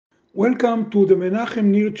Welcome to the Menachem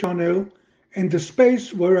Nir channel and the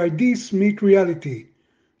space where ideas meet reality.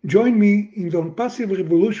 Join me in the unpassive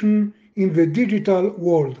revolution in the digital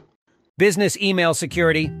world. Business email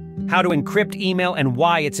security, how to encrypt email and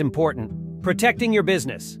why it's important. Protecting your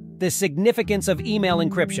business, the significance of email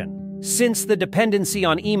encryption. Since the dependency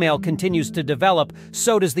on email continues to develop,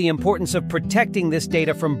 so does the importance of protecting this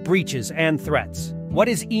data from breaches and threats. What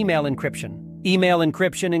is email encryption? Email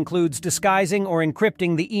encryption includes disguising or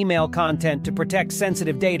encrypting the email content to protect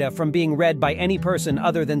sensitive data from being read by any person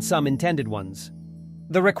other than some intended ones.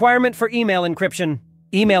 The requirement for email encryption.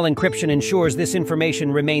 Email encryption ensures this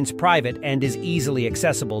information remains private and is easily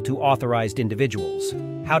accessible to authorized individuals.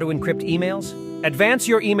 How to encrypt emails? Advance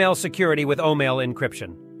your email security with OMail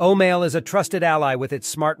encryption. OMail is a trusted ally with its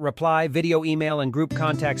smart reply, video email, and group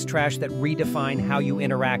contacts trash that redefine how you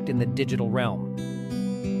interact in the digital realm.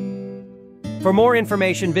 For more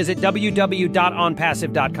information, visit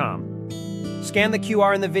www.onpassive.com. Scan the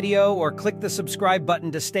QR in the video or click the subscribe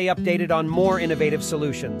button to stay updated on more innovative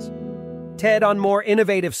solutions. TED on more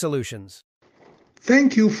innovative solutions.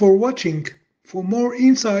 Thank you for watching. For more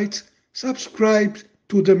insights, subscribe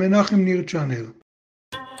to the Menachem Nir channel.